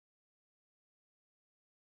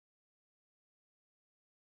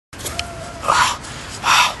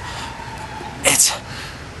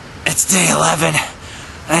It's day 11,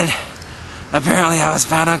 and apparently I was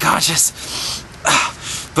found unconscious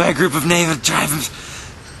by a group of native tribes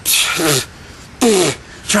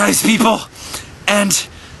people, and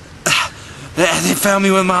they found me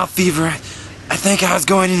with mild fever. I think I was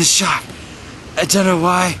going into shock. I don't know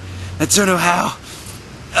why. I don't know how.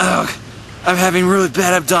 I'm having really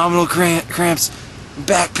bad abdominal cramps,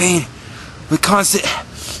 back pain, with constant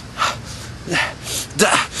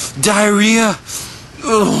diarrhea,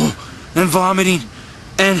 and vomiting,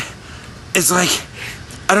 and it's like,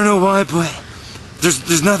 I don't know why, but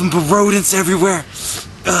there's nothing but rodents everywhere.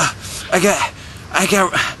 I got,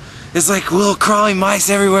 it's like little crawling mice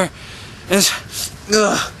everywhere. I'm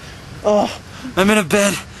in a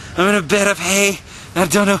bed of hay, and I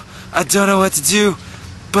don't know what to do,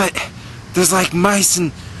 but there's like mice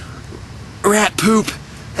and rat poop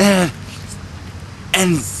and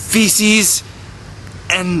feces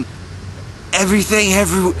and everything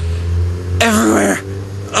everywhere.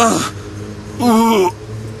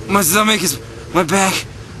 My stomach is, my back.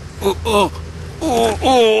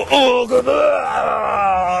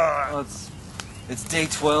 It's day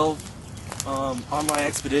 12 on my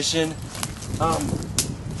expedition. I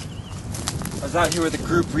was out here with a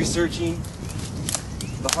group researching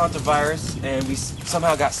the Hantavirus, and we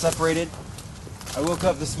somehow got separated. I woke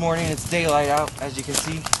up this morning, it's daylight out, as you can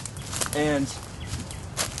see, and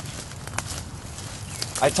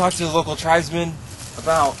I talked to the local tribesmen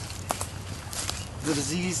about the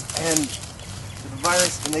disease and the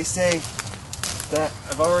virus, and they say that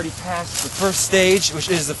I've already passed the first stage, which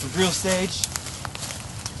is the febrile stage,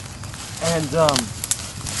 and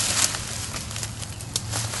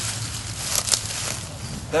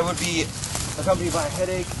that would be accompanied by a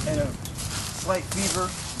headache and a slight fever,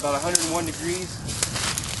 about 101 degrees.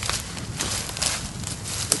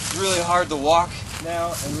 It's really hard to walk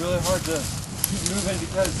now and really hard to keep moving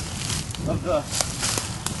because of the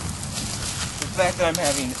fact that I'm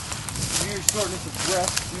having severe shortness of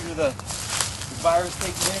breath due to the virus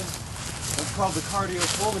taking in. It's called the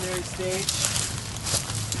cardiopulmonary stage.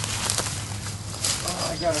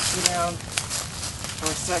 I gotta sit down for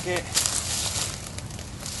a second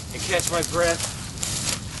and catch my breath.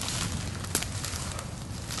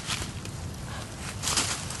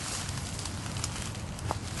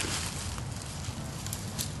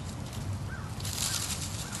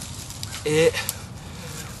 It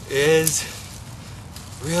is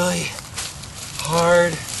really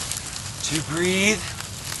hard to breathe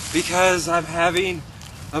because I'm having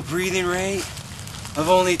a breathing rate of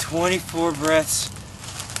only 24 breaths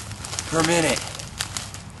per minute.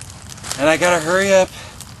 And I gotta hurry up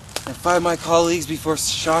and find my colleagues before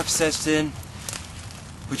shock sets in,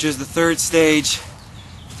 which is the third stage.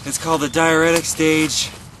 It's called the diuretic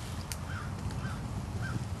stage.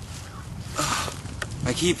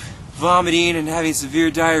 I keep vomiting and having severe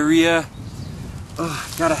diarrhea.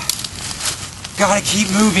 Gotta keep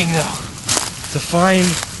moving though to find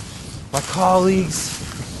my colleagues.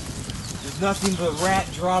 There's nothing but rat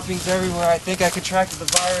droppings everywhere. I think I contracted the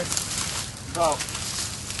virus about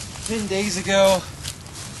 10 days ago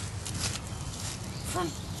from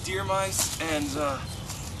deer mice and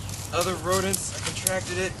other rodents. I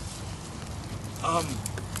contracted it. I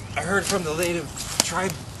heard from the native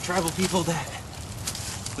tribal people that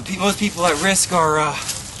most people at risk are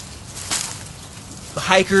the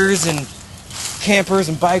hikers and campers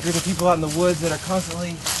and bikers and people out in the woods that are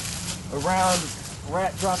constantly around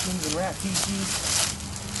rat droppings and rat feces.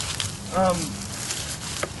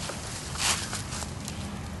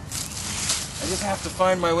 I just have to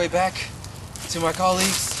find my way back to my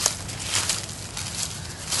colleagues.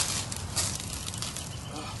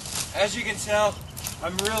 As you can tell,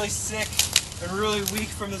 I'm really sick and really weak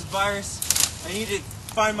from this virus. I need to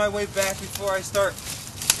find my way back before I start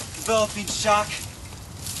developing shock,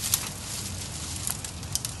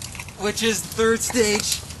 which is the third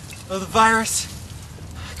stage of the virus.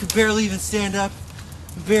 I could barely even stand up,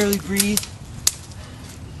 barely breathe.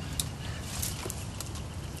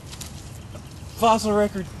 Fossil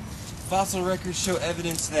records show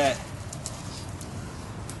evidence that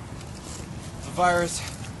the virus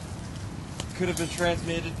could have been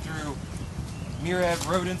transmitted through myriad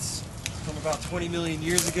rodents from about 20 million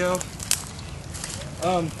years ago.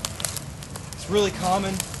 It's really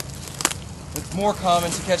common. It's more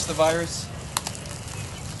common to catch the virus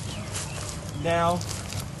now.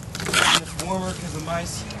 And it's warmer because the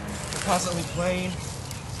mice are constantly playing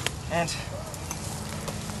and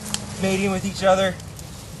mating with each other,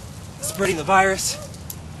 spreading the virus.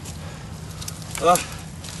 I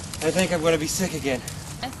think I'm going to be sick again.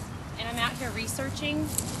 And I'm out here researching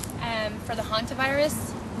for the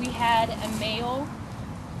Hantavirus. We had a male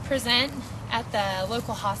present at the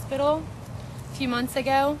local hospital a few months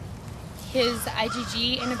ago. His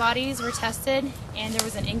IgG antibodies were tested, and there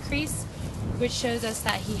was an increase, which shows us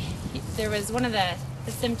that there was one of the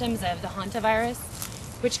symptoms of the hantavirus,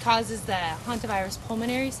 which causes the hantavirus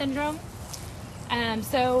pulmonary syndrome.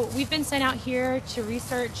 So we've been sent out here to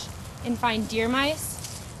research and find deer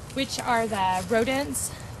mice, which are the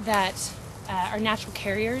rodents that are natural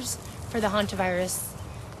carriers for the hantavirus.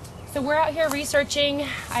 So we're out here researching.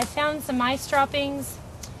 I found some mice droppings.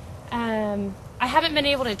 I haven't been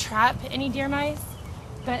able to trap any deer mice,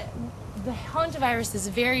 but the hantavirus is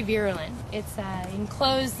very virulent. It's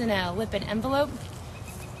enclosed in a lipid envelope.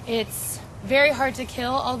 It's very hard to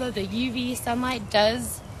kill, although the UV sunlight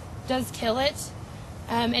does kill it,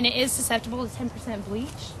 and it is susceptible to 10%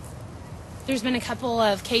 bleach. There's been a couple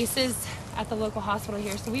of cases at the local hospital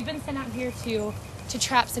here, so we've been sent out here to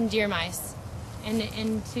trap some deer mice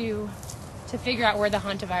and to figure out where the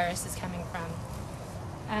hantavirus is coming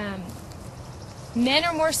from. Men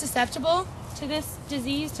are more susceptible to this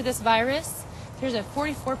disease, to this virus. There's a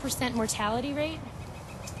 44% mortality rate,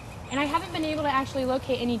 and I haven't been able to actually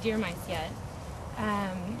locate any deer mice yet.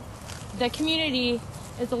 The community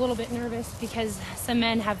is a little bit nervous because some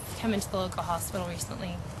men have come into the local hospital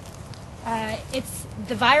recently.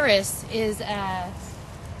 The virus is a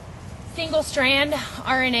single-strand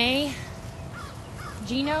RNA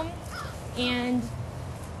genome, and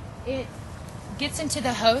it gets into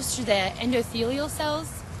the host, or the endothelial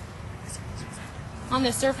cells. On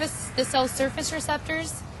the surface, the cell's surface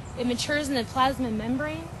receptors, it matures in the plasma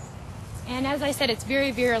membrane. And as I said, it's very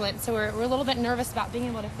virulent, so we're a little bit nervous about being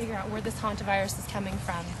able to figure out where this hantavirus is coming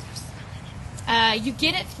from. You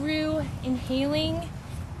get it through inhaling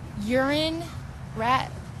urine,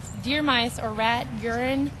 deer mice or rat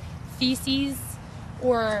urine, feces,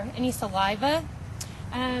 or any saliva.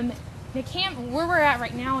 The camp where we're at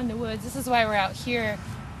right now in the woods, this is why we're out here,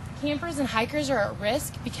 campers and hikers are at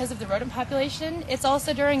risk because of the rodent population. It's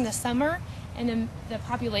also during the summer, and the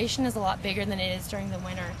population is a lot bigger than it is during the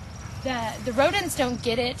winter. The rodents don't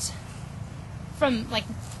get it from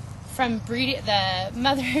breeding, the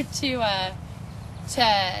mother to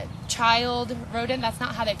child rodent. That's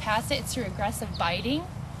not how they pass it. It's through aggressive biting.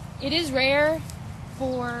 It is rare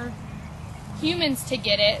for humans to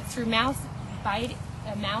get it through a mouse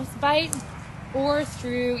bite, or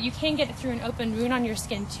you can get it through an open wound on your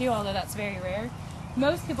skin too, although that's very rare.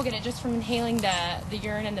 Most people get it just from inhaling the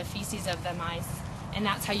urine and the feces of the mice, and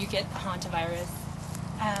that's how you get the hantavirus.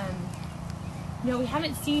 No, we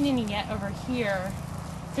haven't seen any yet over here.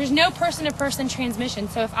 There's no person-to-person transmission,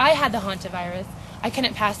 so if I had the hantavirus, I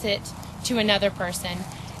couldn't pass it to another person.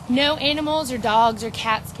 No animals or dogs or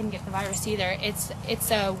cats can get the virus either.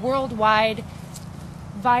 It's a worldwide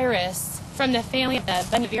virus from the family of the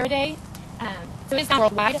Hantavirus. So it's not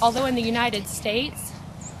worldwide, although in the United States,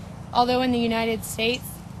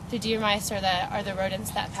 the deer mice are the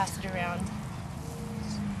rodents that pass it around.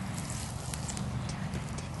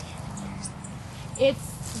 It's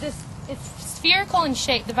spherical in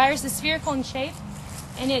shape. The virus is spherical in shape,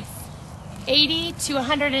 and it's 80 to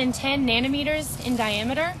 110 nanometers in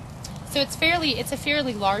diameter. So it's a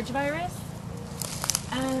fairly large virus.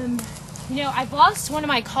 I've lost one of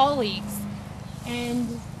my colleagues,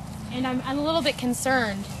 and I'm a little bit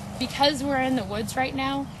concerned because we're in the woods right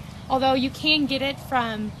now. Although you can get it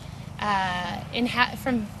from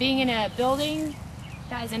being in a building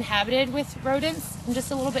that is inhabited with rodents. I'm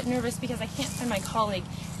just a little bit nervous because I can't find my colleague,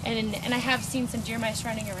 and I have seen some deer mice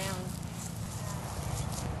running around.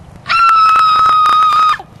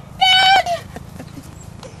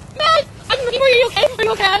 Matt! Are you okay? Are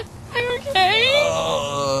you okay? Are you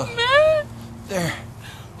okay? Matt? There.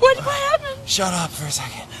 What happened? Shut up for a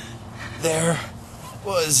second. There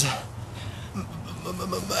was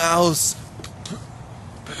mouse poop.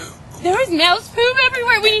 There was mouse poop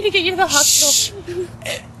everywhere. We need to get you to the hospital.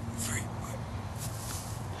 Everywhere.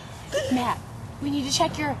 Matt, we need to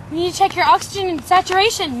check your oxygen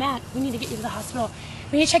saturation. Matt, we need to get you to the hospital.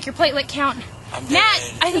 We need to check your platelet count. I'm Matt,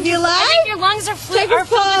 dead. I think your lungs are filled with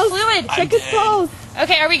fluid. Check his pulse.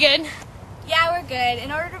 Okay, are we good? Yeah, we're good.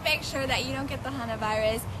 In order to make sure that you don't get the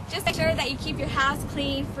hantavirus, just make sure that you keep your house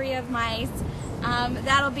clean, free of mice.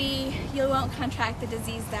 You won't contract the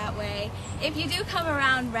disease that way. If you do come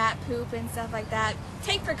around rat poop and stuff like that,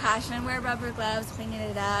 take precaution. Wear rubber gloves, cleaning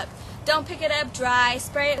it up. Don't pick it up dry.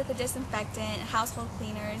 Spray it with a disinfectant, household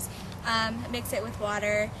cleaners. Mix it with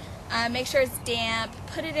water. Make sure it's damp.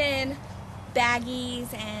 Put it in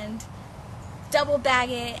baggies and double bag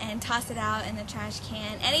it and toss it out in the trash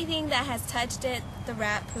can. Anything that has touched it, the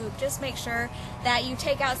rat poop, just make sure that you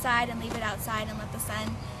take outside and leave it outside and let the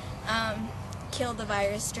sun kill the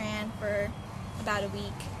virus strand for about a week.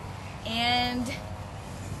 And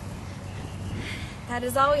that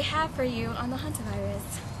is all we have for you on the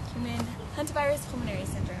Hantavirus, human Hantavirus pulmonary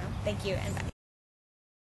syndrome. Thank you and bye.